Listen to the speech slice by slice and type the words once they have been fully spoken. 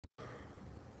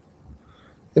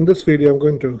In this video, I'm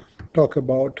going to talk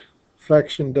about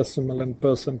fraction, decimal, and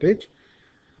percentage.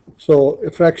 So a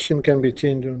fraction can be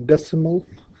changed into decimal,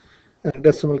 and a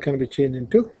decimal can be changed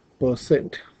into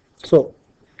percent. So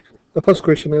the first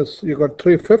question is, you got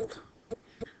 3/5.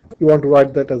 You want to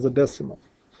write that as a decimal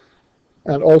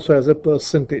and also as a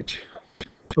percentage.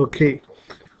 Okay,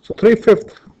 so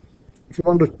 3/5, if you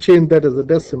want to change that as a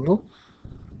decimal,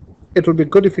 it will be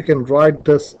good if you can write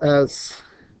this as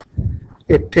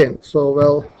a 10. So,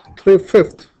 well,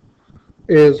 3/5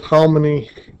 is how many?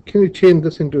 Can you change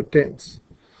this into tens?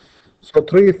 So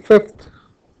 3/5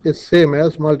 is same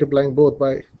as multiplying both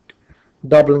by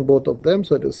doubling both of them,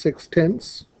 so it is 6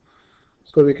 tenths.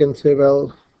 So we can say,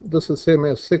 well, this is same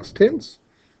as 6 tenths,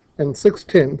 and 6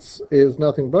 tenths is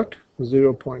nothing but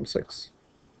 0.6.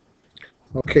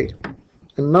 Okay,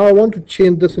 and now I want to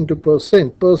change this into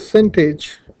percent.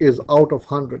 Percentage is out of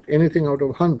 100. Anything out of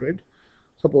 100,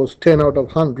 suppose 10 out of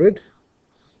 100,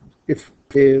 if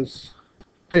is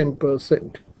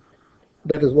 10%.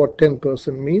 That is what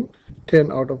 10% mean,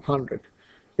 10 out of 100.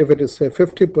 If it is say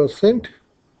 50%,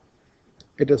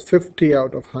 it is 50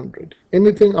 out of 100.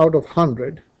 Anything out of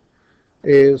 100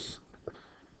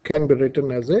 can be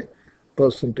written as a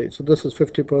percentage. So this is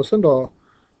 50%, or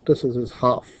this is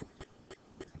half.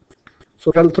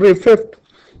 So well, 3/5.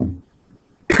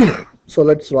 So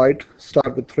let's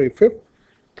start with 3/5.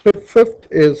 3/5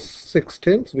 is 6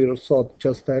 tenths. We saw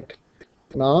just that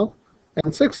now.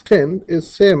 And 6 tenths is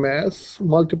same as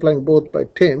multiplying both by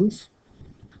tens.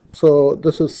 So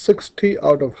this is 60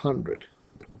 out of 100.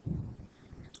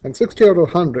 And 60 out of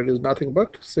 100 is nothing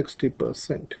but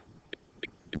 60%.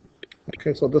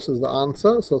 Okay, so this is the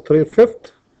answer. So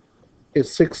 3/5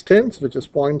 is 6 tenths, which is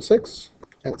 0.6,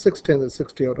 and 6 tenths is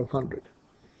 60 out of 100.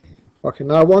 Okay,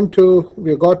 now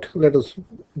let us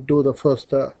do the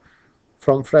first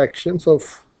from fractions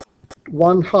of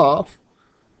 1/2.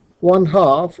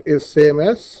 1/2 is same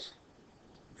as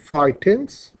 5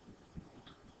 tenths.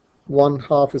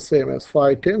 1/2 is same as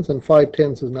 5 tenths, and 5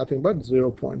 tenths is nothing but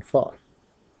 0.5.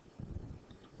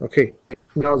 Okay,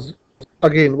 now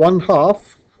again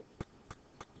 1/2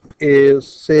 is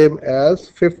same as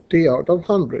 50 out of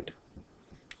 100.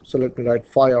 So let me write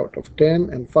 5 out of 10,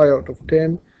 and 5 out of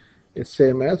 10 is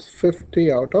same as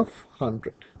 50 out of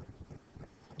 100.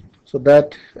 So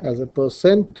that as a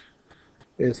percent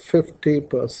is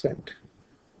 50%.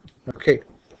 Okay,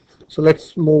 so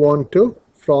let's move on to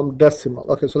from decimal.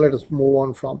 Okay, so let us move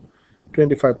on from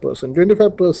 25%.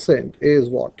 25% is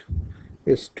what?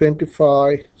 Is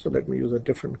 25. So let me use a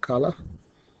different color.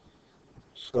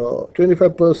 So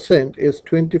 25% is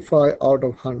 25 out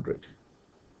of 100.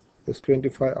 Is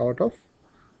 25 out of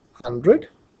 100.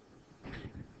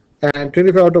 And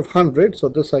 25 out of 100, so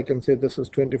this I can say this is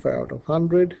 25 out of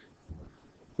 100,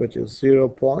 which is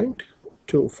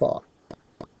 0.25.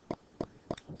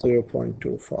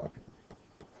 0.25.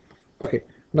 Okay,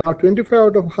 now 25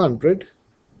 out of 100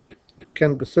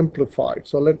 can be simplified.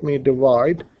 So let me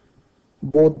divide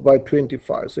both by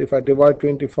 25. So if I divide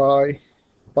 25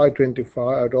 by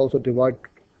 25, I'd also divide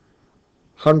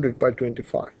 100 by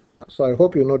 25. So I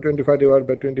hope you know 25 divided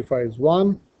by 25 is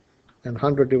 1, and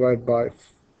 100 divided by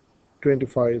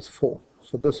 25 is 4.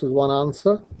 So this is one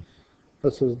answer.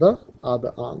 This is the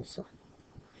other answer.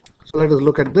 So let us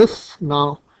look at this.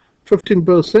 Now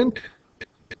 15%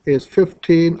 is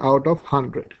 15 out of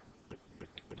 100.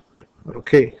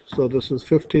 Okay, so this is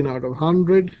 15 out of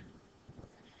 100,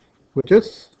 which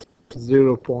is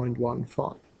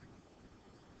 0.15.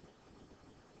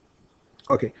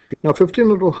 Okay, now 15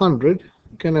 out of 100,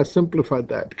 can I simplify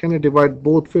that? Can I divide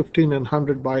both 15 and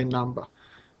 100 by a number?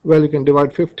 Well, you can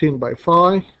divide 15 by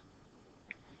 5.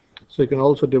 So you can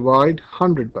also divide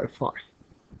 100 by 5.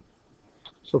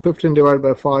 So 15 divided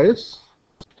by 5 is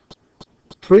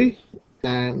 3,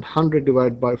 and 100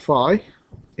 divided by 5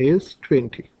 is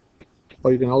 20.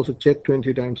 Or you can also check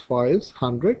 20 times 5 is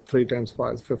 100, 3 times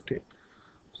 5 is 15.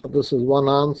 So this is one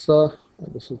answer,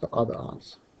 and this is the other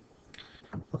answer.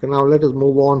 Okay, now let us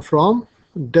move on from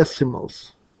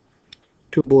decimals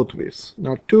to both ways.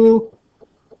 Now 2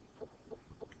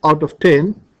 out of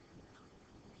 10.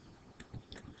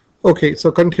 Okay,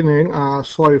 so continuing,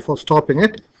 sorry for stopping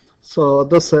it. So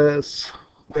this is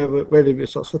where did we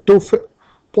start? So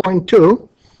 2.2,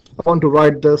 I want to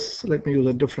write this. Let me use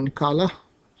a different color.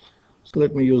 So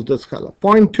let me use this color.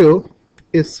 0.2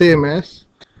 is same as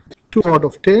 2 out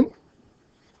of 10,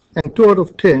 and 2 out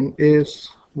of 10 is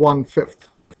 1/5.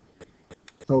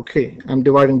 Okay, I'm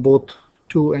dividing both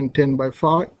 2 and 10 by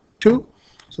 2,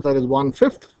 so that is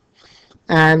 1/5.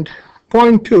 And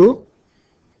 0.2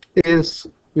 is,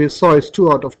 we saw, is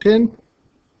 2 out of 10.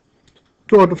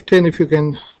 2 out of 10, if you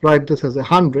can write this as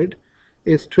 100,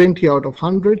 is 20 out of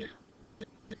 100,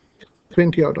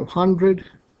 20 out of 100,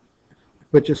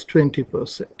 which is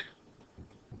 20%.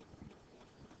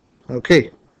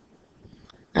 Okay,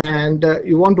 and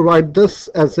you want to write this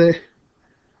as a,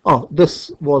 oh,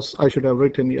 this was, I should have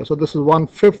written here. So this is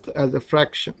 1/5 as a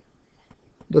fraction.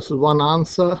 This is one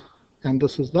answer, and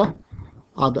this is the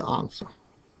other answer.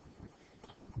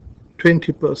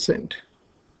 20%.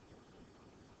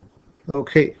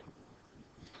 Okay.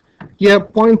 Yeah,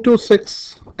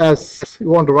 0.26, as you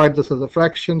want to write this as a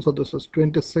fraction, so this is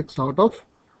 26 out of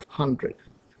 100.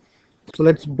 So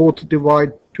let's both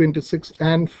divide 26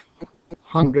 and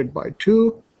 100 by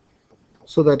 2.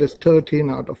 So that is 13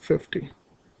 out of 50.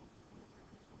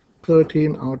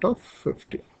 13 out of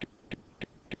 50.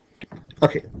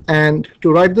 Okay, and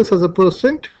to write this as a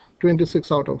percent,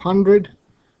 26 out of 100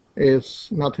 is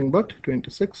nothing but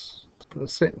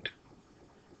 26%.